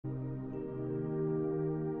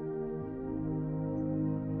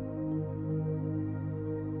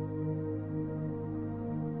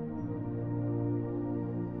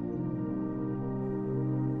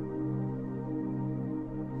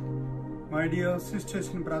My dear sisters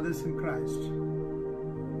and brothers in Christ,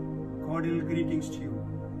 cordial greetings to you.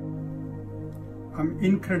 I'm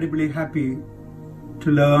incredibly happy to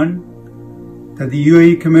learn that the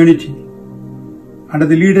UAE community, under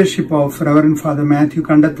the leadership of Reverend Father Matthew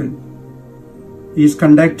Kandathil, is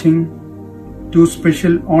conducting two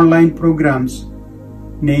special online programs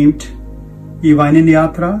named Ivanian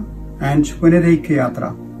Yathra and Yathra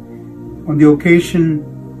on the occasion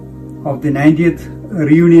of the 90th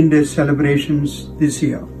Reunion Day celebrations this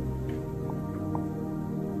year.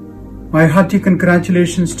 My hearty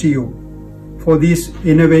congratulations to you for these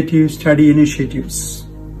innovative study initiatives.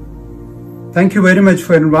 Thank you very much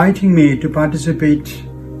for inviting me to participate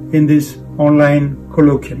in this online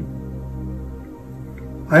colloquium.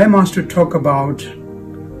 I am asked to talk about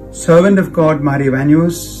Servant of God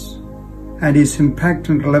Ivanios and his impact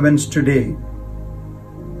and relevance today.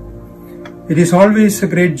 It is always a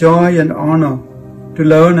great joy and honor to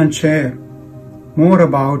learn and share more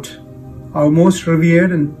about our most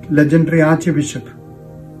revered and legendary Archbishop,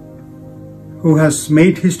 who has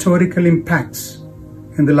made historical impacts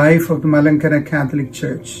in the life of the Malankara Catholic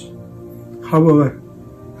Church. However,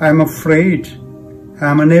 I am afraid I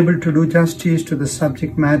am unable to do justice to the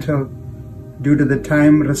subject matter due to the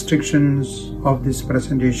time restrictions of these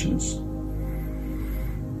presentations.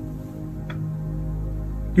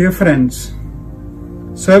 Dear friends,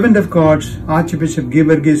 Servant of God, Archbishop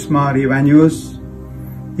Georgios Mar Ivanios,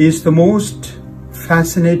 is the most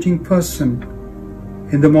fascinating person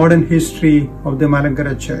in the modern history of the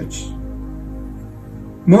Malankara Church.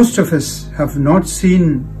 Most of us have not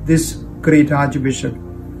seen this great Archbishop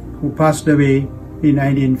who passed away in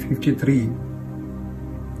 1953.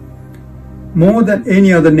 More than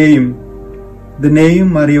any other name, the name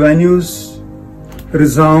Ivanios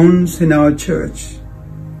resounds in our church.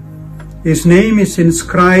 His name is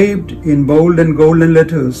inscribed in bold and golden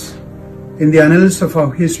letters in the annals of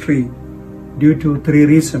our history due to three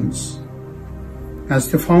reasons: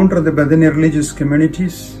 as the founder of the Bethany religious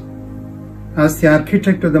communities, as the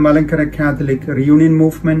architect of the Malankara Catholic Reunion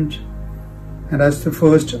movement, and as the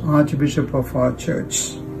first Archbishop of our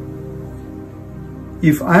church.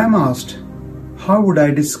 If I am asked, how would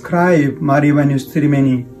I describe Ivanios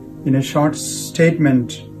Thirumeni in a short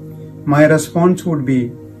statement, my response would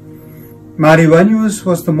be, Ivanios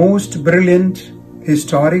was the most brilliant,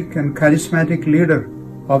 historic and charismatic leader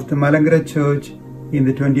of the Malankara Church in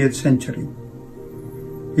the 20th century.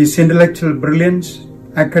 His intellectual brilliance,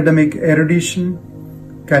 academic erudition,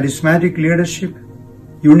 charismatic leadership,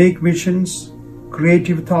 unique visions,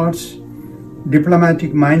 creative thoughts,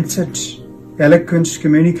 diplomatic mindset, eloquent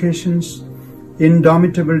communications,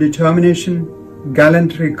 indomitable determination,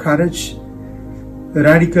 gallantry, courage,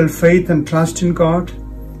 radical faith and trust in God,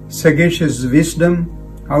 sagacious wisdom,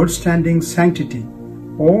 outstanding sanctity.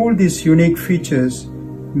 All these unique features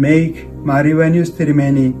make Ivanios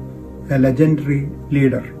Thirumeni a legendary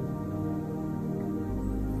leader.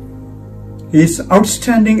 His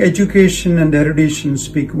outstanding education and erudition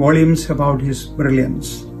speak volumes about his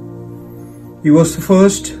brilliance. He was the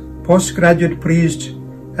first postgraduate priest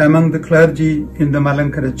among the clergy in the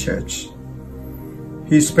Malankara Church.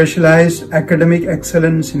 His specialized academic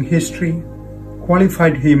excellence in history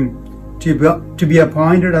qualified him to be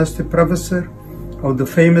appointed as the professor of the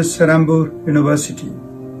famous Serambur University.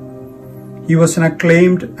 He was an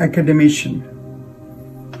acclaimed academician.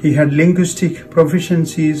 He had linguistic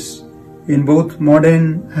proficiencies in both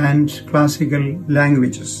modern and classical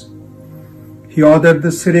languages. He authored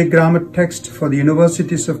the Syriac grammar text for the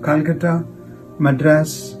universities of Calcutta,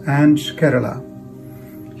 Madras, and Kerala.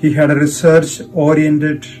 He had a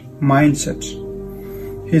research-oriented mindset.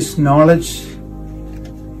 His knowledge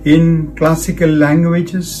in classical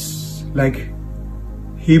languages like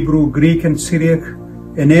Hebrew, Greek, and Syriac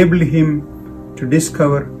enabled him to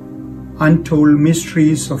discover untold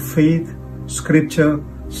mysteries of faith, scripture,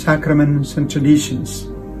 sacraments, and traditions.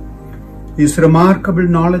 His remarkable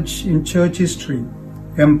knowledge in church history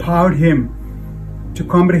empowered him to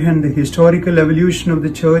comprehend the historical evolution of the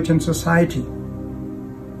church and society.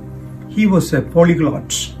 He was a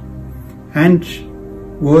polyglot and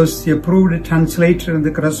was the approved translator and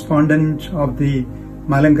the correspondent of the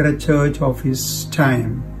Malankara Church of his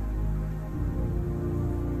time.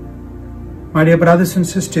 My dear brothers and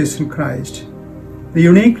sisters in Christ, the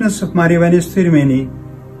uniqueness of Ivanios Thirumeni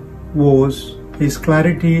was his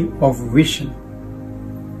clarity of vision.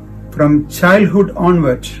 From childhood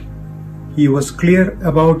onward, he was clear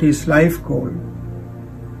about his life goal.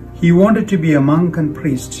 He wanted to be a monk and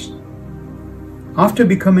priest. After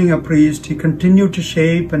becoming a priest, he continued to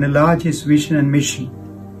shape and enlarge his vision and mission.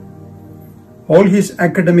 All his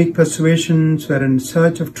academic persuasions were in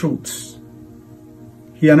search of truths,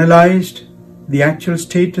 He analyzed the actual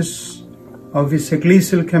status of his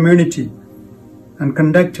ecclesial community and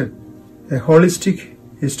conducted a holistic,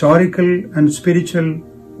 historical and spiritual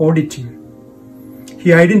auditing.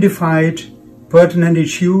 He identified pertinent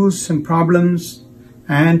issues and problems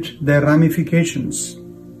and their ramifications.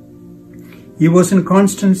 He was in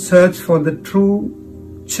constant search for the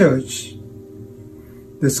true church.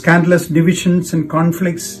 The scandalous divisions and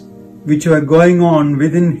conflicts which were going on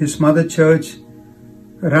within his mother church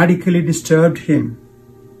radically disturbed him.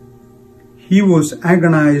 He was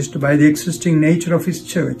agonized by the existing nature of his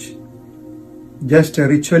church. Just a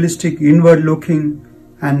ritualistic, inward-looking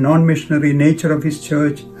and non-missionary nature of his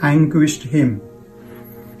church anguished him.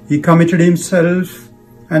 He committed himself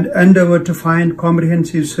and endeavored to find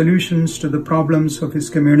comprehensive solutions to the problems of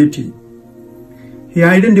his community. He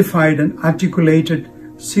identified and articulated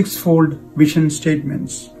sixfold vision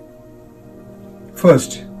statements.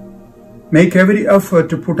 First, make every effort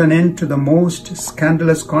to put an end to the most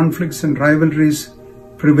scandalous conflicts and rivalries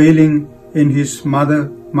prevailing in his mother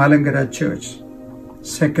Malankara church.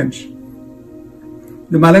 Second,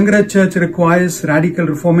 the Malankara church requires radical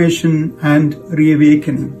reformation and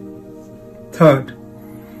reawakening. Third,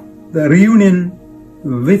 the reunion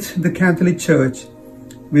with the Catholic Church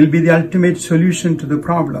will be the ultimate solution to the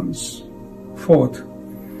problems. Fourth,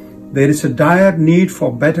 there is a dire need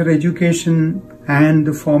for better education and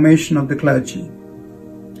the formation of the clergy.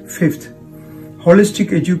 Fifth,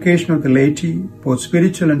 holistic education of the laity, both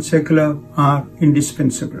spiritual and secular, are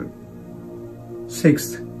indispensable.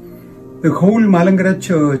 Sixth, the whole Malankara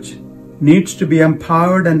Church needs to be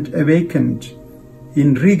empowered and awakened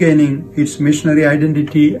in regaining its missionary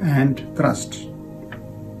identity and thrust.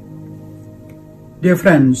 Dear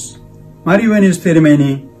friends, Ivanios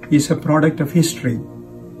Thirumeni is a product of history.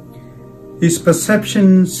 His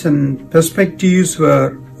perceptions and perspectives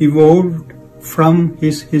were evolved from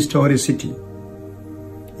his historicity.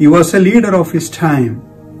 He was a leader of his time,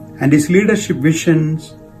 and his leadership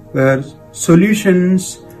visions were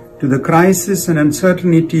solutions to the crises and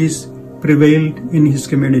uncertainties prevailed in his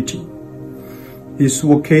community. His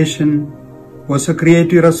vocation was a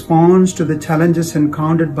creative response to the challenges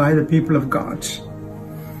encountered by the people of God.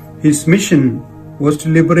 His mission was to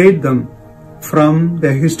liberate them from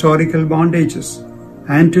their historical bondages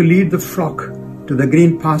and to lead the flock to the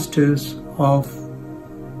green pastures of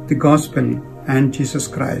the gospel and Jesus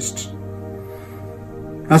Christ.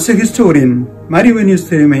 As a historian, Ivanios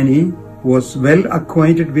Thirumeni was well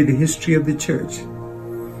acquainted with the history of the church.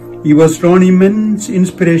 He was drawn immense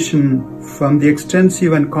inspiration from the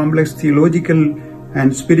extensive and complex theological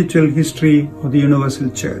and spiritual history of the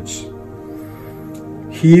universal church.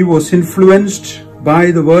 He was influenced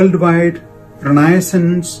by the worldwide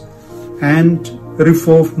Renaissance and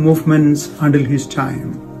Reform movements until his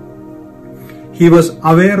time. He was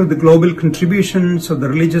aware of the global contributions of the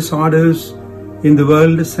religious orders in the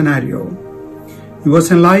world scenario. He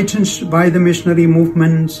was enlightened by the missionary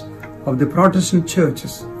movements of the Protestant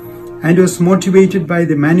churches and was motivated by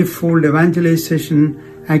the manifold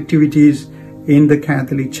evangelization activities in the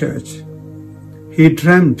Catholic Church. He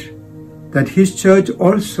dreamt that his church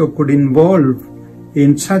also could evolve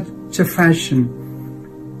in such a fashion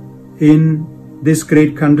in this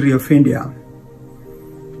great country of India.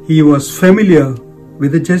 He was familiar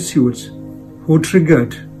with the Jesuits who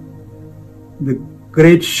triggered the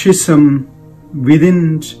great schism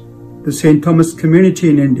within the St. Thomas community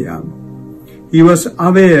in India. He was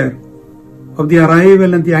aware of the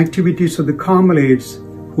arrival and the activities of the Carmelites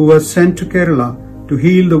who were sent to Kerala to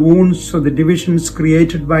heal the wounds of the divisions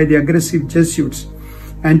created by the aggressive Jesuits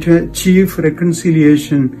and to achieve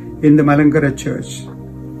reconciliation in the Malankara Church.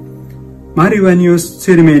 Ivanios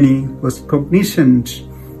Thirumeni was cognizant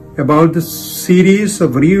about the series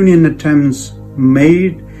of reunion attempts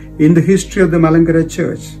made in the history of the Malankara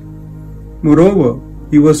Church. Moreover,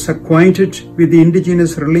 he was acquainted with the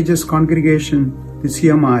indigenous religious congregation, the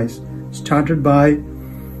CMIs, started by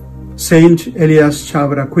Saint Elias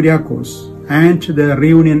Chavara Kuriakos, and their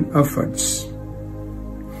reunion efforts.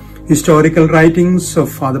 Historical writings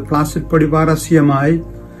of Father Placid Podivara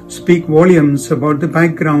CMI speak volumes about the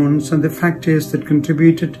backgrounds and the factors that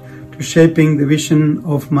contributed to shaping the vision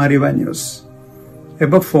of Ivanios.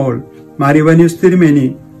 Above all, Ivanios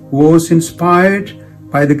Thirumeni was inspired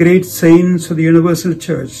by the great saints of the Universal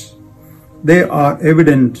Church. They are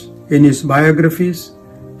evident in his biographies,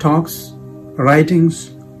 talks,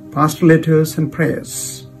 writings, pastoral letters and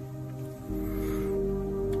prayers.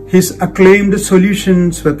 His acclaimed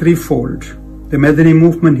solutions were threefold: the Metheny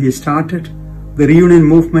movement he started, the reunion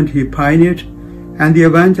movement he pioneered, and the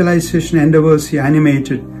evangelization endeavors he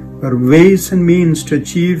animated were ways and means to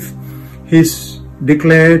achieve his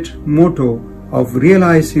declared motto of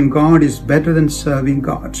realizing God is better than serving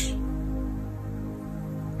God.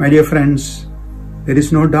 My dear friends, there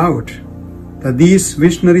is no doubt that these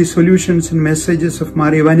visionary solutions and messages of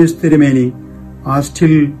Mar Ivanios Thirumeni are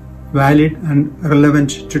still valid and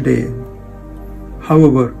relevant today.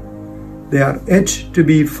 However, they are yet to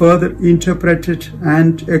be further interpreted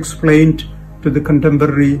and explained to the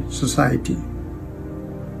contemporary society.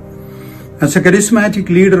 As a charismatic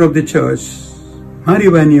leader of the church, Mar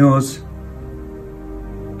Ivanios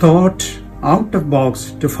thought out of the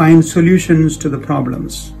box to find solutions to the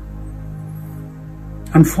problems.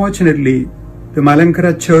 Unfortunately, the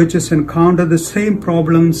Malankara churches encounter the same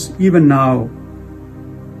problems even now,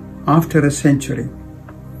 after a century.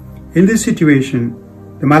 In this situation,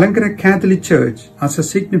 the Malankara Catholic Church, as a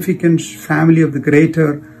significant family of the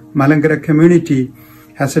greater Malankara community,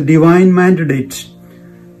 has a divine mandate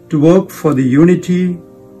to work for the unity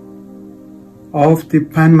of the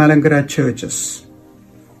Pan-Malankara churches.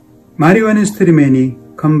 Mar Ivanios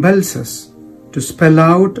Thirumeni compels us to spell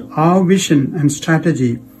out our vision and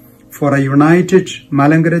strategy for a united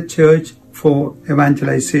Malankara church for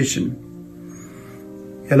evangelization.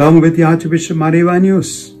 Along with the Archbishop Mar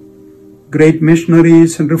Ivanios, great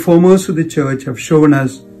missionaries and reformers of the church have shown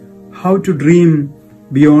us how to dream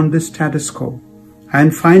beyond the status quo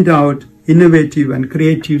and find out innovative and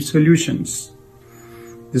creative solutions.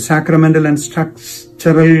 The sacramental and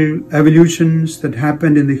structural evolutions that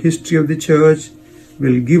happened in the history of the church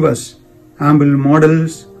will give us ample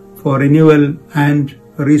models for renewal and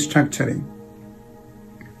restructuring.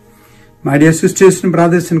 My dear sisters and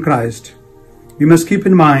brothers in Christ, we must keep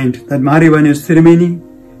in mind that Mar Ivanios Thirumeni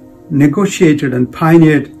negotiated and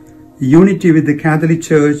pioneered unity with the Catholic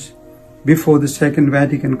Church before the Second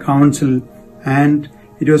Vatican Council, and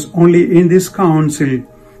it was only in this council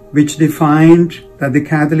which defined that the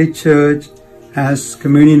Catholic Church as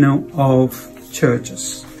communion of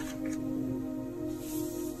churches.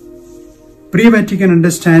 Pre-Vatican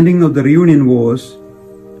understanding of the reunion was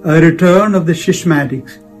a return of the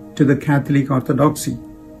schismatics to the Catholic Orthodoxy.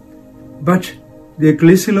 But the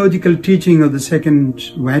ecclesiological teaching of the Second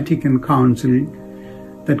Vatican Council,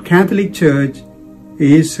 that Catholic Church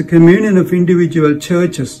is a communion of individual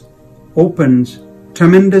churches, opens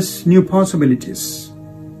tremendous new possibilities.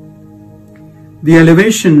 The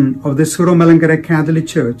elevation of the Syro-Malankara Catholic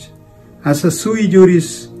Church as a sui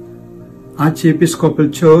juris Archiepiscopal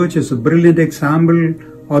Church is a brilliant example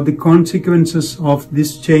of the consequences of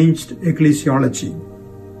this changed ecclesiology.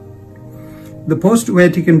 The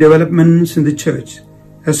post-Vatican developments in the Church,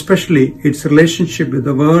 especially its relationship with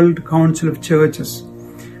the World Council of Churches,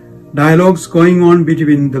 dialogues going on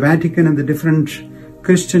between the Vatican and the different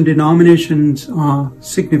Christian denominations are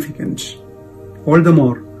significant. All the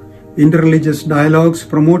more, interreligious dialogues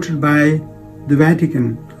promoted by the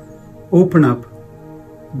Vatican open up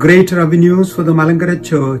greater avenues for the Malankara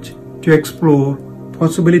Church to explore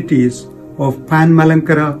possibilities of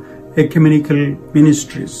Pan-Malankara ecumenical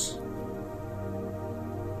ministries.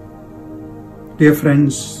 Dear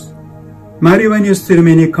friends, Mar Ivanios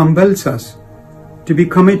Thirumeni compels us to be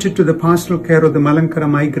committed to the pastoral care of the Malankara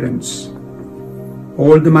migrants.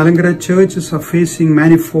 All the Malankara churches are facing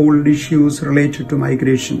manifold issues related to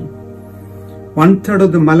migration. 1/3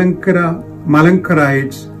 of the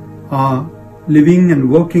Malankarites are living and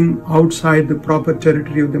working outside the proper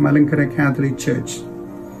territory of the Malankara Catholic Church.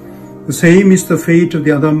 The same is the fate of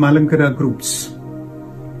the other Malankara groups.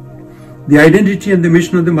 The identity and the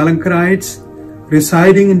mission of the Malankarites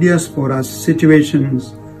residing in diaspora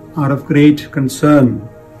situations are of great concern.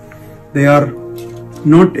 They are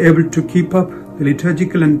not able to keep up the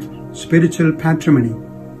liturgical and spiritual patrimony,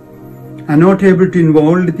 and not able to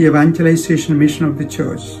involve the evangelization mission of the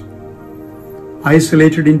church.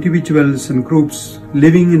 Isolated individuals and groups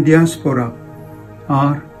living in diaspora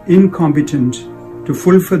are incompetent to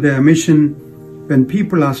fulfill their mission when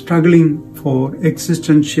people are struggling for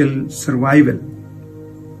existential survival.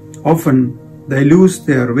 Often they lose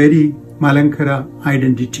their very Malankara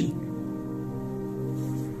identity.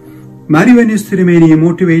 Mar Ivanios Thirumeni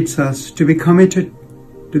motivates us to be committed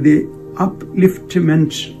to the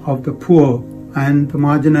upliftment of the poor and the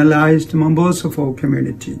marginalized members of our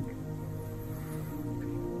community.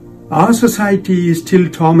 Our society is still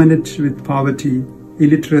tormented with poverty,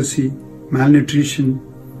 illiteracy, malnutrition,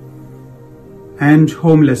 and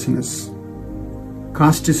homelessness.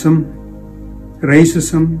 Casteism,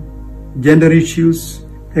 racism, gender issues,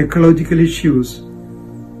 ecological issues,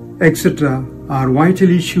 etc. are vital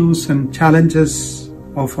issues and challenges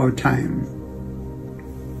of our time.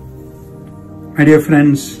 My dear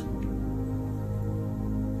friends,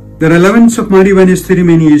 The relevance of Ivanios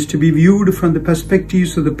ceremony is to be viewed from the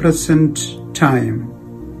perspectives of the present time.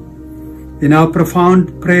 In our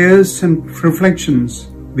profound prayers and reflections,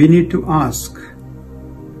 we need to ask,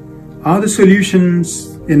 are the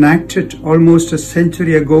solutions enacted almost a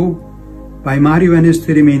century ago by Ivanios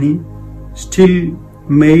ceremony still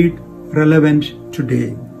made relevant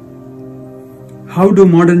today? How do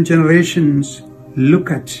modern generations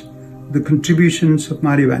look at the contributions of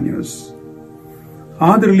Ivanios?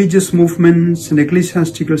 Are the religious movements and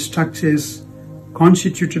ecclesiastical structures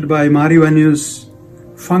constituted by Ivanios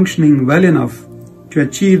functioning well enough to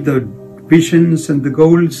achieve the visions and the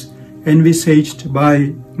goals envisaged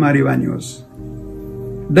by Ivanios?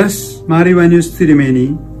 Does Ivanios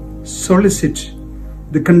ceremony solicit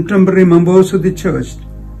the contemporary members of the Church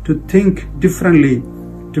to think differently,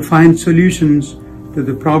 to find solutions to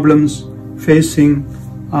the problems facing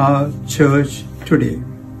our Church today?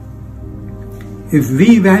 If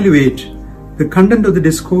we evaluate the content of the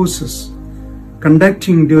discourses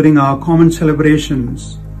conducting during our common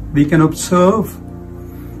celebrations, we can observe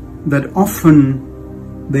that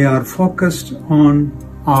often they are focused on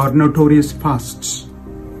our notorious pasts.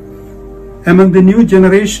 Among the new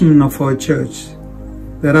generation of our Church,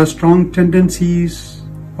 there are strong tendencies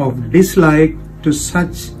of dislike to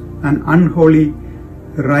such an unholy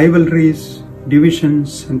rivalries,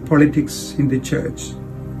 divisions, and politics in the Church.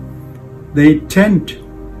 They tend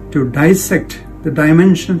to dissect the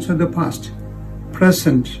dimensions of the past,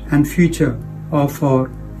 present, and future of our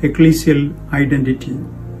ecclesial identity.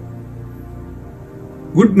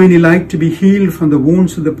 Good many like to be healed from the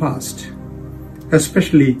wounds of the past,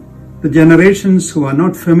 especially the generations who are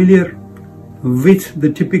not familiar with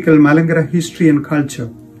the typical Malankara history and culture,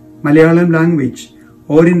 Malayalam language,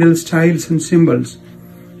 Oriental styles and symbols,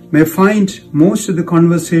 may find most of the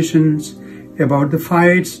conversations about the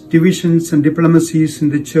fights, divisions, and diplomacies in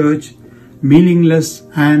the Church meaningless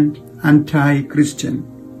and anti-Christian.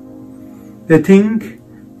 They think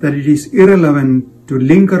that it is irrelevant to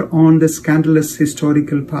linger on the scandalous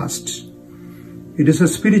historical past. It is a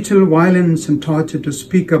spiritual violence and torture to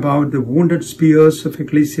speak about the wounded spears of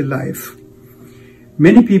ecclesial life.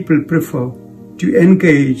 Many people prefer to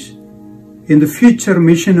engage in the future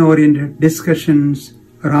mission-oriented discussions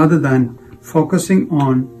rather than focusing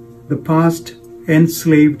on the past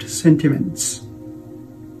enslaved sentiments.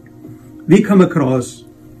 We come across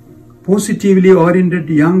positively oriented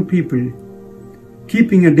young people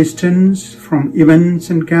keeping a distance from events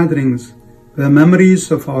and gatherings where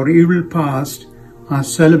memories of our evil past are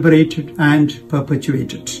celebrated and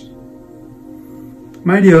perpetuated.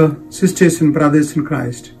 My dear sisters and brothers in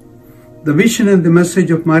Christ, the vision and the message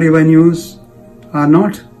of Ivanios are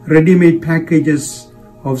not ready-made packages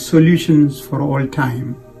of solutions for all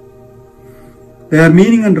time. Their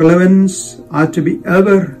meaning and relevance are to be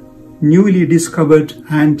ever newly discovered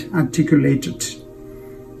and articulated.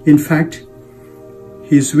 In fact,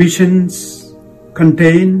 his visions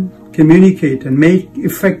contain, communicate, and make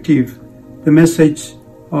effective the message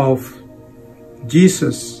of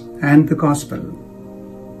Jesus and the gospel.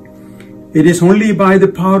 It is only by the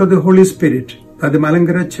power of the Holy Spirit that the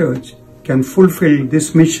Malankara Church can fulfill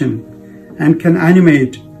this mission and can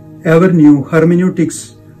animate ever-new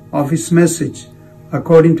hermeneutics of his message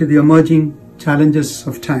according to the emerging challenges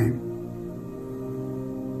of time.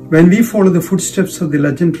 When we follow the footsteps of the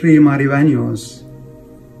legendary Ivanios,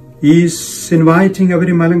 he is inviting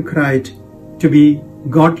every Malankarite to be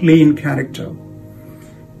godly in character.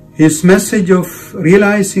 His message of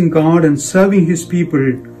realizing God and serving his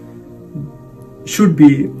people should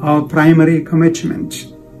be our primary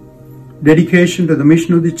commitment. Dedication to the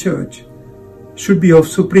mission of the Church should be of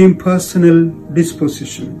supreme personal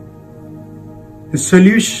disposition.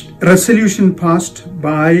 The resolution passed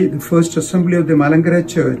by the First Assembly of the Malankara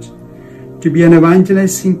Church to be an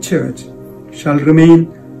evangelizing church shall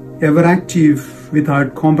remain ever active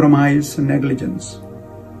without compromise and negligence.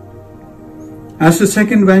 As the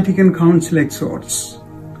Second Vatican Council exhorts,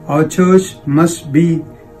 our Church must be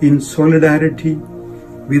in solidarity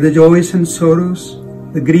with the joys and sorrows,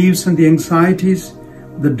 the griefs and the anxieties,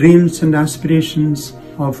 the dreams and aspirations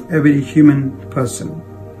of every human person.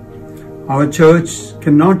 Our Church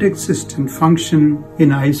cannot exist and function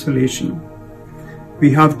in isolation.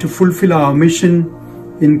 We have to fulfill our mission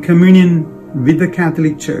in communion with the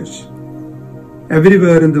Catholic Church.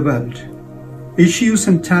 Everywhere in the world, issues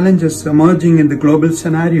and challenges emerging in the global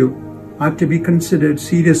scenario are to be considered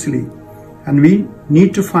seriously, and we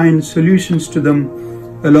need to find solutions to them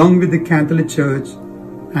along with the Catholic Church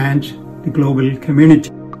and the global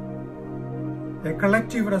community. A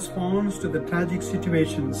collective response to the tragic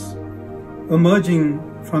situations emerging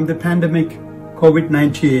from the pandemic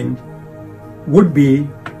COVID-19 would be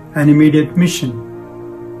an immediate mission.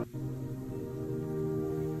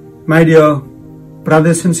 My dear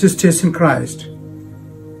brothers and sisters in Christ,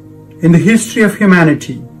 in the history of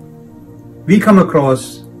humanity, we come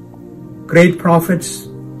across great prophets,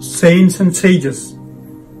 saints and sages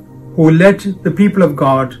who led the people of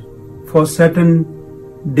God for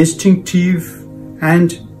certain distinctive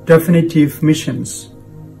and definitive missions.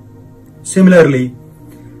 Similarly,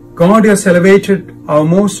 God has elevated our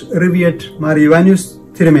most revered Ivanios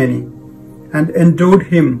and endowed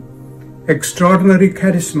him extraordinary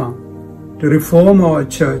charisma to reform our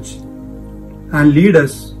church and lead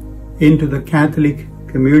us into the Catholic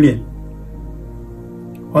communion.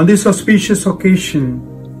 On this auspicious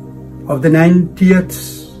occasion of the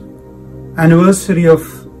 90th anniversary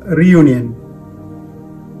of reunion,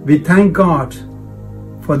 we thank God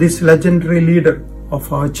for this legendary leader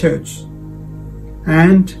of our church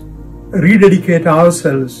and rededicate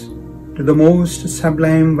ourselves to the most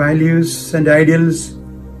sublime values and ideals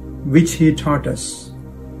which he taught us.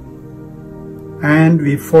 And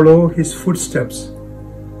we follow his footsteps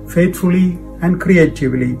faithfully and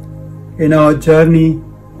creatively in our journey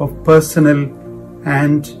of personal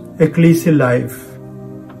and ecclesial life.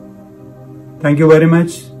 Thank you very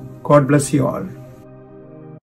much. God bless you all.